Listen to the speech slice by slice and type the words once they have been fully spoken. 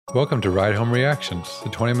Welcome to Ride Home Reactions, the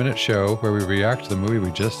 20-minute show where we react to the movie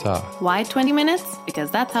we just saw. Why 20 minutes?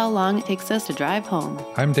 Because that's how long it takes us to drive home.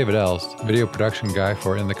 I'm David Els, video production guy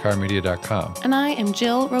for InTheCarMedia.com. And I am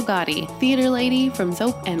Jill Rogati, theater lady from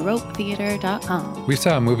SoapAndRopeTheater.com. We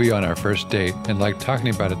saw a movie on our first date and liked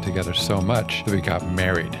talking about it together so much that we got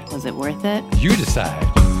married. Was it worth it? You decide.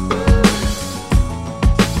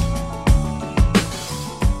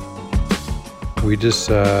 We just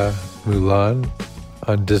saw Mulan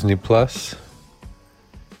on Disney Plus,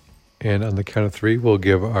 and on the count of three, we'll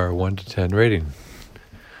give our 1 to 10 rating.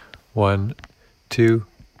 1, 2,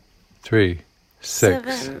 3, 6.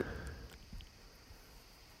 7.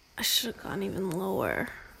 I should have gone even lower.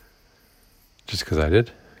 Just because I did?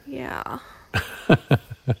 Yeah. I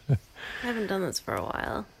haven't done this for a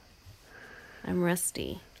while. I'm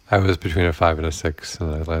rusty. I was between a 5 and a 6,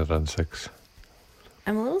 and I landed on 6.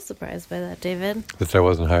 I'm a little surprised by that, David. That I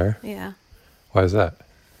wasn't higher? Yeah. Why is that?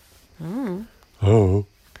 Oh.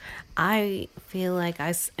 I feel like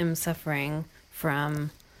I am suffering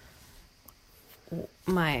from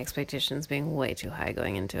my expectations being way too high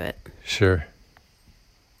going into it. Sure.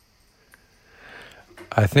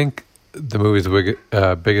 I think the movie's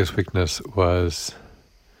biggest weakness was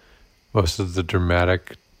most of the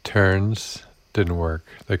dramatic turns didn't work.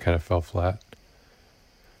 They kind of fell flat.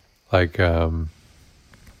 Like,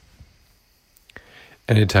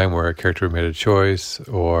 anytime where a character made a choice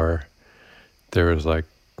or there was like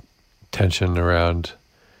tension around,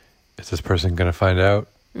 is this person going to find out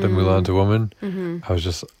that Mulan's a woman? I was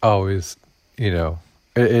just always,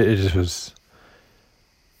 it just was,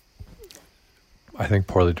 I think,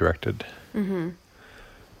 poorly directed.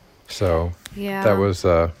 So Yeah. that was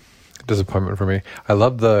a disappointment for me. I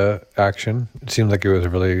loved the action. It seemed like it was a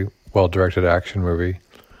really well-directed action movie.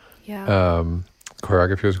 Yeah.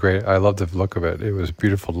 Choreography was great. I loved the look of it. It was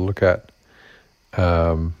beautiful to look at.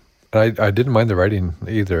 I didn't mind the writing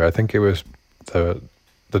either. I think it was the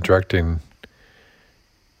directing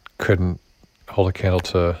couldn't hold a candle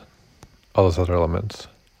to all those other elements.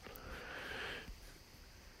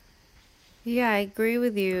 Yeah, I agree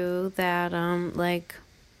with you that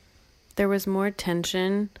there was more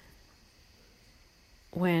tension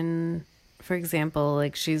when, for example,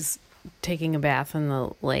 like she's taking a bath in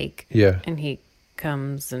the lake. Yeah. And he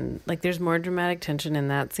comes and there's more dramatic tension in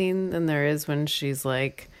that scene than there is when she's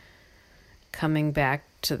like coming back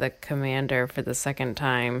to the commander for the second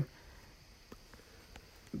time,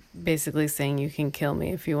 basically saying, you can kill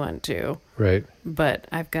me if you want to, Right. but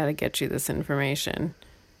I've got to get you this information.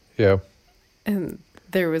 Yeah. And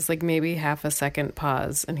there was like maybe half a second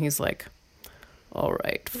pause and he's like, all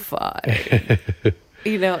right, fine. I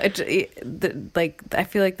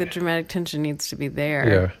feel like the dramatic tension needs to be there.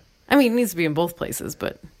 Yeah. I mean, it needs to be in both places,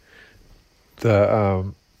 but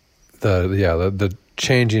The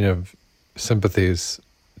changing of sympathies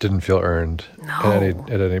didn't feel earned at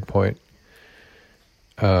any point.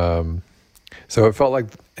 So it felt like,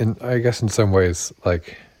 I guess in some ways,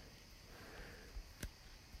 like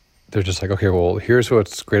they're just like, okay, well, here's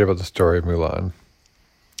what's great about the story of Mulan.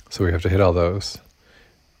 So we have to hit all those,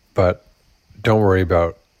 but don't worry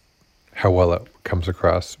about how well it comes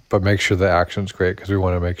across, but make sure the action's great because we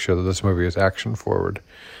want to make sure that this movie is action forward.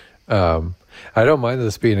 I don't mind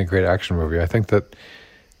this being a great action movie. I think that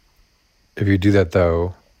if you do that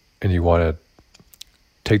though, and you want to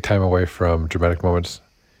take time away from dramatic moments,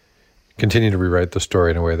 continue to rewrite the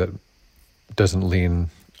story in a way that doesn't lean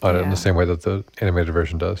on it in the same way that the animated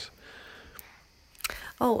version does.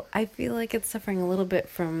 Oh, I feel like it's suffering a little bit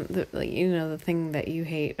from the thing that you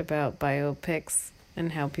hate about biopics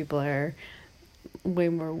and how people are way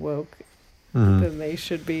more woke than they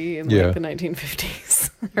should be in the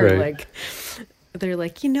 1950s. Or Right. they're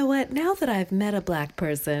like, you know what? Now that I've met a black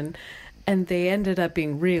person and they ended up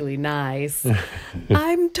being really nice,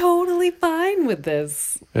 I'm totally fine with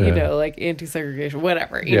this. Like anti-segregation,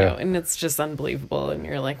 whatever, you know, and it's just unbelievable. And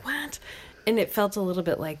you're like, what? And it felt a little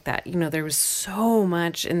bit like that. There was so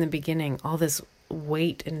much in the beginning, all this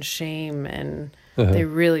weight and shame, and they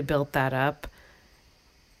really built that up.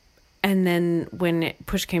 And then when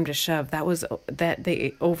push came to shove, that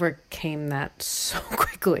they overcame that so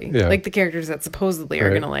quickly. Yeah. Like the characters that supposedly are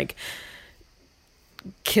going to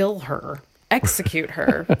kill her, execute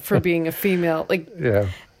her for being a female,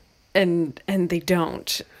 and they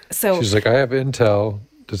don't. So She's like, I have intel.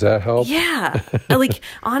 Does that help? Yeah.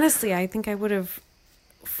 Honestly, I think I would have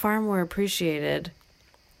far more appreciated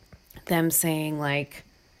them saying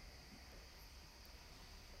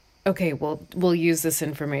okay, we'll use this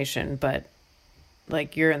information, but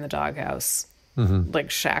you're in the doghouse.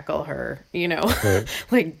 Shackle her,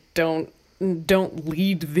 Right. don't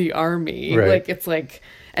lead the army. Right.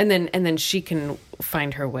 and then she can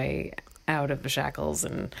find her way out of the shackles,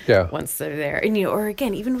 and Yeah. once they're there, and or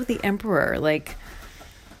again, even with the Emperor, like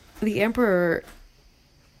the Emperor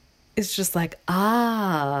is just like,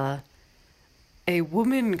 a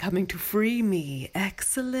woman coming to free me.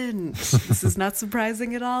 Excellent. This is not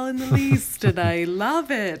surprising at all in the least, and I love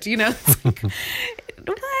it. It's like,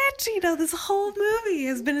 what? This whole movie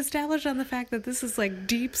has been established on the fact that this is like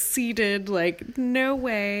deep-seated, like no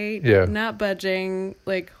way, not budging,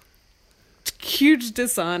 like huge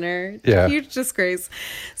dishonor, huge disgrace.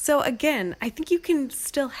 So again, I think you can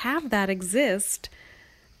still have that exist,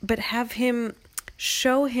 but have him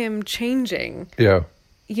show him changing. Yeah.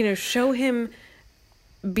 Show him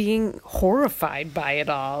being horrified by it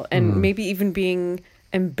all, and maybe even being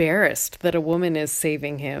embarrassed that a woman is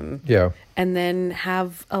saving him. Yeah. And then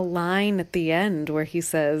have a line at the end where he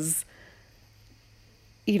says,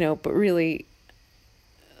 but really,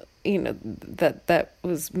 that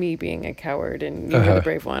was me being a coward and you're the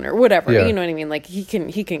brave one, or whatever. Yeah. You know what I mean? Like he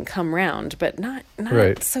can come round, but not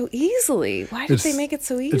right. so easily. Why did they make it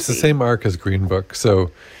so easy? It's the same arc as Green Book.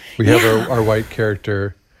 So we have our white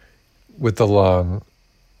character with the long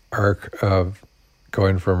arc of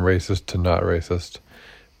going from racist to not racist.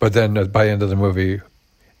 But then by the end of the movie,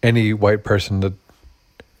 any white person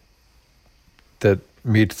that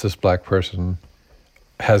meets this black person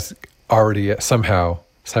has already somehow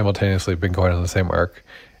simultaneously been going on the same arc.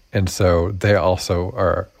 And so they also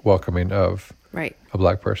are welcoming of right. a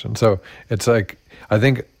black person. So it's like, I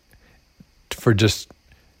think for just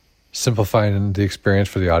simplifying the experience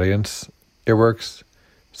for the audience, it works.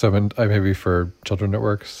 So maybe for children it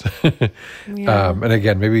works. And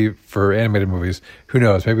again, maybe for animated movies, who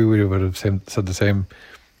knows? Maybe we would have said the same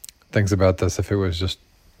things about this if it was just,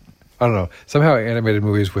 I don't know, somehow animated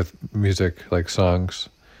movies with music, like songs.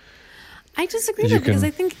 I disagree though, because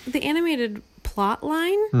I think the animated plot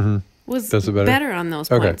line was better on those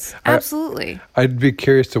points. Absolutely. I'd be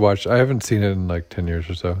curious to watch. I haven't seen it in like 10 years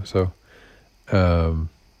or so. So,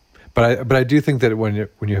 but I do think that when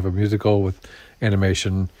you have a musical with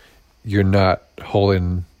animation, you're not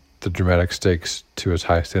holding the dramatic stakes to as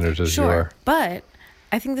high standards as you are. But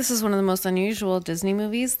I think this is one of the most unusual Disney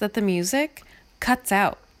movies that the music cuts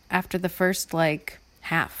out after the first like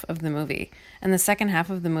half of the movie. And the second half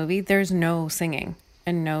of the movie, there's no singing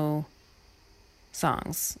and no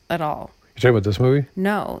songs at all. You're talking about this movie?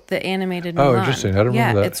 No, the animated Oh, Mulan. interesting. I don't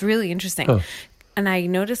remember that. Yeah, it's really interesting. Huh. And I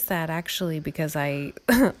noticed that actually because I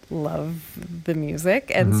love the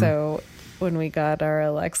music. And so when we got our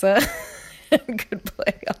Alexa and could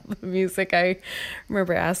play all the music, I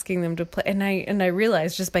remember asking them to play. And I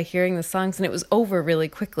realized just by hearing the songs, and it was over really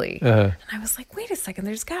quickly. And I was like, wait a second,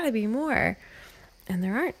 there's got to be more. And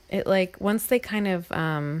there aren't. It like once they kind of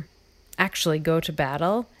actually go to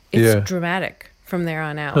battle, it's dramatic from there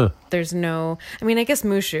on out. There's no, I mean, I guess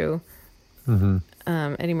Mushu,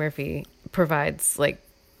 Eddie Murphy provides like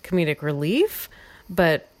comedic relief,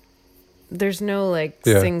 but there's no like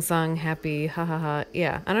sing song happy ha ha ha.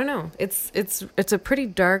 Yeah, I don't know. It's a pretty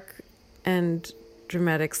dark and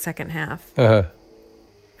dramatic second half.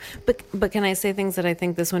 But can I say things that I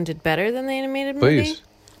think this one did better than the animated movie? Please.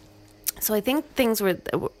 So I think things were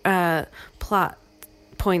plot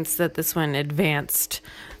points that this one advanced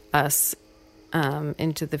us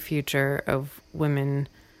into the future of women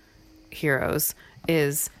heroes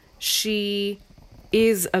is she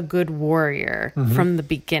is a good warrior from the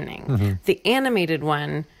beginning. The animated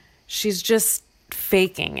one, she's just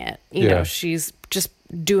faking it. You know, she's just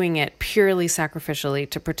doing it purely sacrificially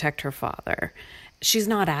to protect her father. She's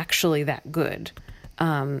not actually that good.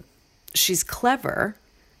 She's clever.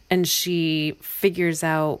 And she figures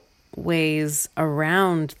out ways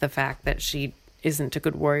around the fact that she isn't a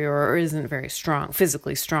good warrior or isn't very strong,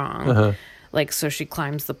 physically strong. Like, so she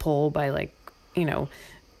climbs the pole by like,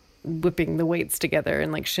 whipping the weights together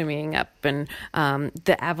and like shimmying up. And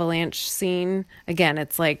the avalanche scene, again,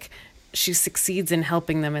 it's like she succeeds in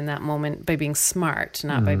helping them in that moment by being smart,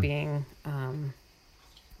 not by being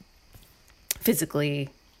physically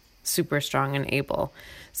super strong and able.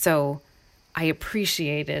 So I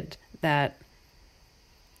appreciated that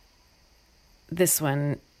this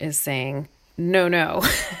one is saying, no,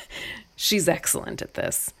 she's excellent at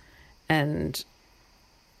this. And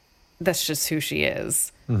that's just who she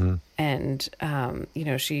is. And,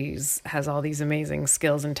 she's has all these amazing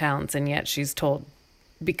skills and talents. And yet she's told,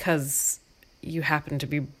 because you happen to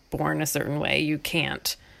be born a certain way, you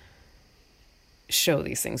can't show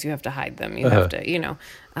these things. You have to hide them. You have to,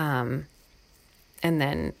 and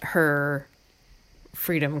then her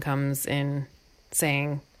freedom comes in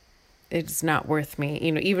saying it's not worth me,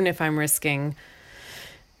 even if I'm risking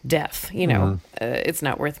death, you know, it's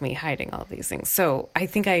not worth me hiding all these things. So I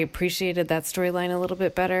think I appreciated that storyline a little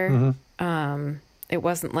bit better. It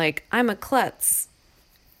wasn't like, I'm a klutz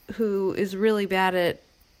who is really bad at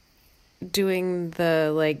doing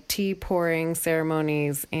the like tea pouring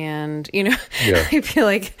ceremonies, and you know, I feel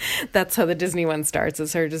like that's how the Disney one starts,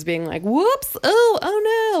 is her just being like, whoops, oh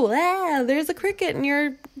no, there's a cricket in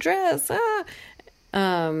your dress,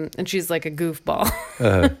 and she's like a goofball.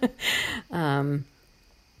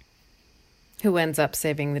 Who ends up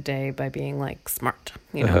saving the day by being like smart,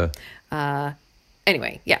 you know.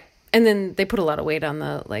 Anyway, yeah, and then they put a lot of weight on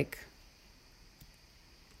the like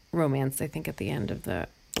romance, I think, at the end of the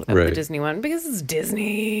Disney one, because it's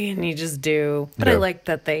Disney and you just do. But I like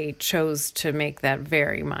that they chose to make that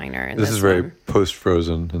very minor in this is very one.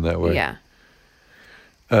 post-Frozen in that way. Yeah.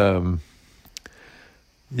 I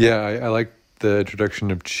like the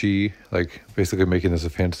introduction of Chi, like basically making this a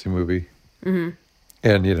fantasy movie.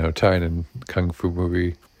 And, you know, tying in kung fu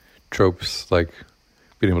movie tropes, like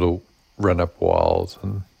being able to run up walls.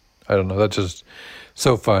 And I don't know, that's just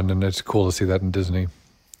so fun, and it's cool to see that in Disney.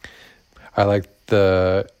 I like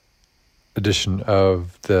the addition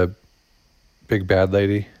of the big bad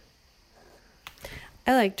lady.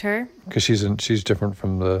 I liked her. Because she's different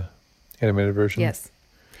from the animated version. Yes.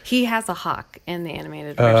 He has a hawk in the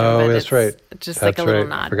animated version. Oh, but that's it's right. Just That's like a little right.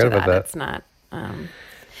 nod Forgot to about that. that. It's not...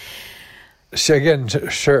 She, again,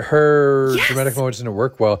 sure, her dramatic moments didn't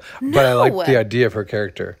work well, but I liked the idea of her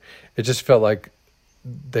character. It just felt like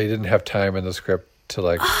they didn't have time in the script to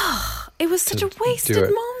like... it was such a wasted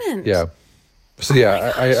moment. Yeah. So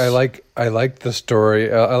I like the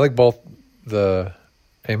story. I like both the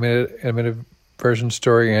animated version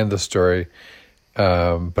story and the story.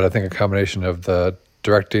 But I think a combination of the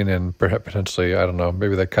directing and potentially, I don't know,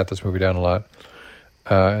 maybe they cut this movie down a lot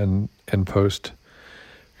in post.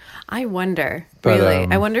 I wonder, really.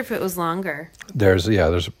 I wonder if it was longer. There's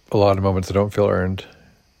a lot of moments that don't feel earned.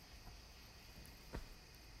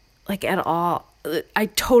 Like at all. I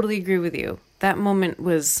totally agree with you. That moment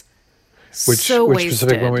was Which wasted.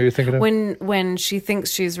 specific moment are you thinking of? When she thinks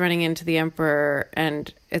she's running into the Emperor,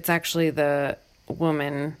 and it's actually the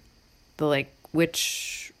woman, the like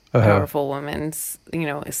witch, powerful woman, you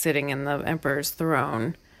know, is sitting in the Emperor's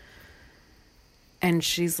throne. And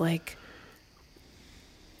she's like,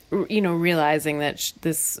 you know, realizing that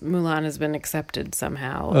this Mulan has been accepted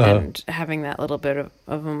somehow, and having that little bit of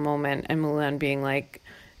a moment, and Mulan being like,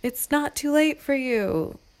 it's not too late for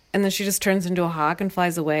you. And then she just turns into a hawk and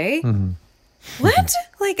flies away. What?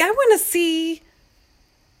 Like, I want to see,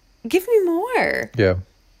 give me more. Yeah.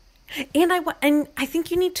 And I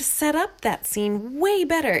think you need to set up that scene way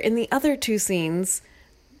better in the other two scenes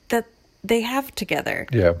that they have together.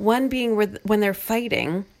 Yeah. One being when they're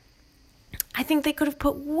fighting. I think they could have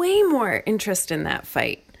put way more interest in that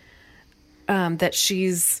fight. That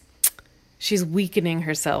she's weakening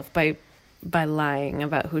herself by lying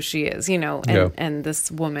about who she is, you know, and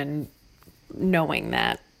this woman knowing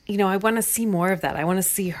that. You know, I want to see more of that. I want to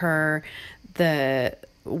see her, the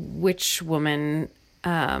witch woman.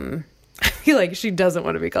 I feel like she doesn't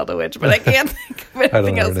want to be called a witch, but I can't think of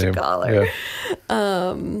anything else to call her.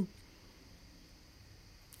 Yeah.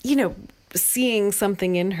 You know, seeing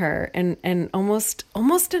something in her and almost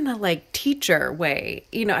in a like teacher way.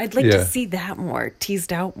 You know, I'd like to see that more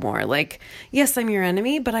teased out more. Like, yes, I'm your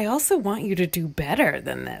enemy, but I also want you to do better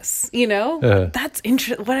than this. You know, that's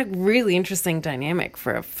what a really interesting dynamic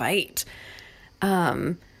for a fight.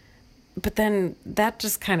 But then that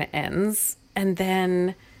just kind of ends, and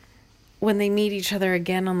then when they meet each other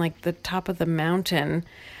again on like the top of the mountain,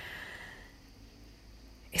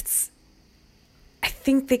 I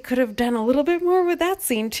think they could have done a little bit more with that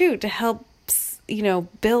scene too, to help, you know,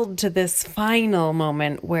 build to this final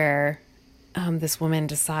moment where this woman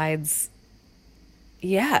decides,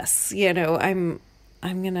 yes, you know, I'm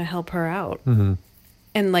going to help her out.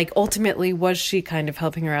 And like, ultimately, was she kind of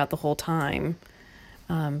helping her out the whole time?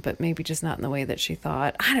 But maybe just not in the way that she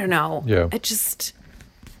thought. I don't know. Yeah.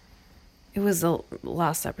 It was a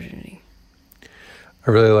lost opportunity.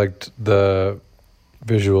 I really liked the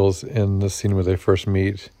visuals in the scene where they first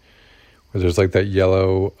meet, where there's like that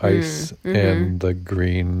yellow ice and the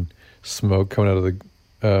green smoke coming out of the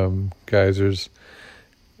geysers.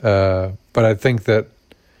 But I think that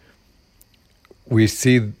we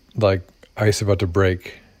see like ice about to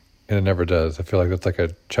break, and it never does. I feel like that's like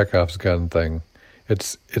a Chekhov's gun thing.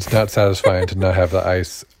 It's not satisfying to not have the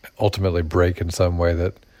ice ultimately break in some way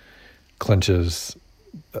that clinches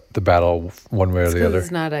the battle one way or the other. It's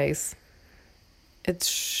not ice. It's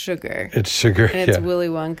sugar. It's sugar. And it's Willy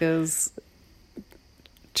Wonka's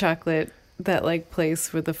chocolate that like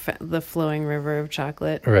place with the flowing river of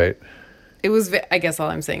chocolate. Right. It was. I guess all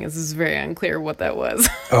I'm saying is it's very unclear what that was.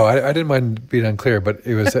 Oh, I didn't mind being unclear, but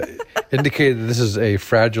it was indicated that this is a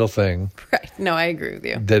fragile thing. Right. No, I agree with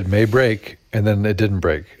you. That may break, and then it didn't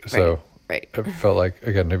break. So right. it felt like,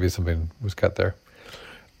 again, maybe something was cut there.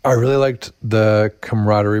 I really liked the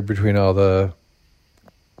camaraderie between all the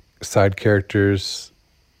side characters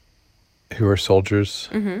who are soldiers.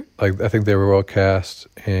 Mm-hmm. Like, I think they were well cast,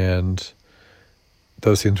 and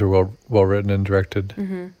those scenes were well written and directed.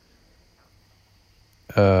 Mm-hmm.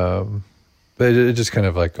 But it just kind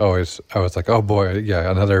of like always, I was like, oh boy,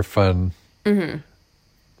 yeah, another fun, scene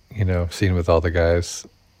with all the guys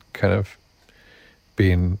kind of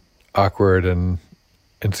being awkward and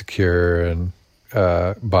insecure and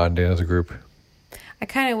bonding as a group. I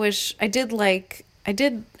kind of wish I didn't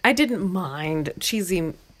mind,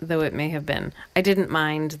 cheesy though it may have been, I didn't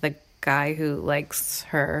mind the guy who likes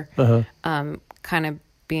her kind of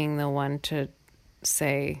being the one to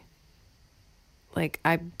say, like,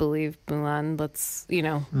 I believe Mulan, let's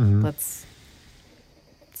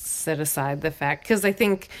set aside the fact, because I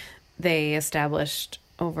think they established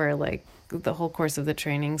over like the whole course of the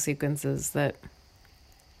training sequences that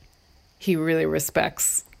he really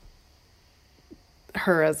respects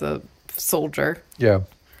her as a soldier. Yeah.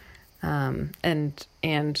 And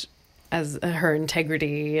as her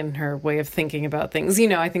integrity and her way of thinking about things,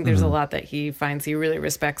 I think there's a lot that he finds he really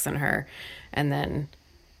respects in her. And then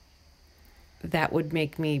that would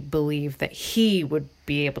make me believe that he would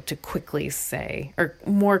be able to quickly say, or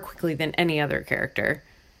more quickly than any other character,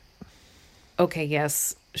 okay,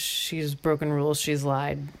 yes, she's broken rules, she's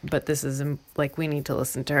lied, but this is like, we need to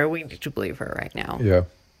listen to her, we need to believe her right now. Yeah.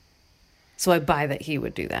 So I buy that he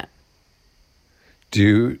would do that.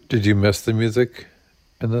 Did you miss the music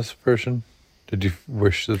in this version? Did you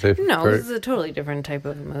wish that they... No, this is a totally different type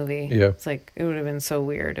of movie. Yeah. It's like, it would have been so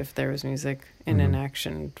weird if there was music in an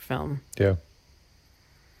action film. Yeah.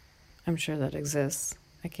 I'm sure that exists.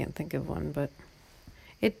 I can't think of one, but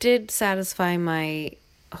it did satisfy my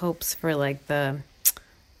hopes for like the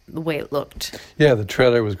way it looked. Yeah, the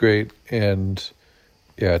trailer was great, and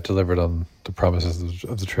it delivered on the promises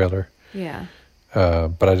of the trailer. Yeah.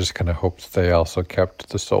 But I just kind of hoped they also kept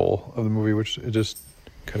the soul of the movie, which it just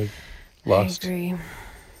kind of lost. I agree.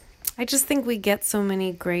 I just think we get so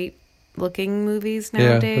many great looking movies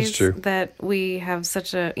nowadays that we have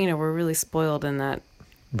such a, we're really spoiled in that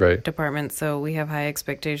department. So we have high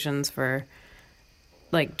expectations for,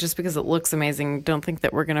 like, just because it looks amazing, don't think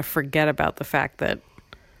that we're going to forget about the fact that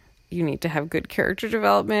you need to have good character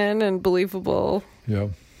development and believable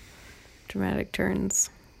dramatic turns.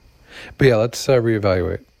 But yeah, let's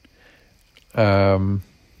reevaluate. I'm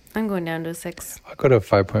going down to a 6. I'll go to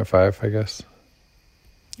 5.5, I guess.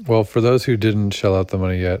 Well, for those who didn't shell out the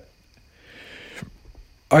money yet,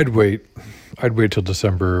 I'd wait till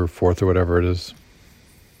December 4th or whatever it is.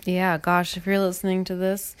 Yeah, gosh, if you're listening to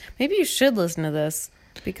this, maybe you should listen to this,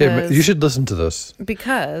 because you should listen to this.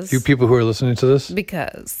 Because you people who are listening to this,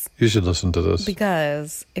 because you should listen to this.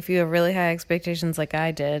 Because if you have really high expectations like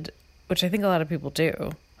I did, which I think a lot of people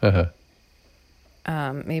do,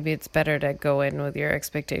 maybe it's better to go in with your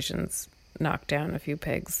expectations knocked down a few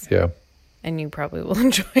pegs. Yeah. And you probably will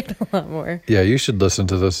enjoy it a lot more. Yeah, you should listen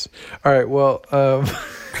to this. All right, well,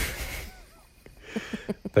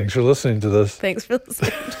 thanks for listening to this. Thanks for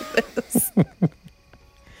listening to this.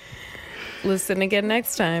 Listen again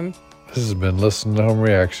next time. This has been Listen to Home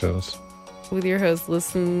Reactions with your host,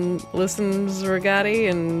 Listens Rigatti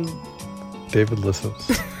and David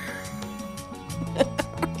Listens.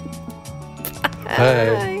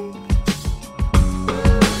 Bye.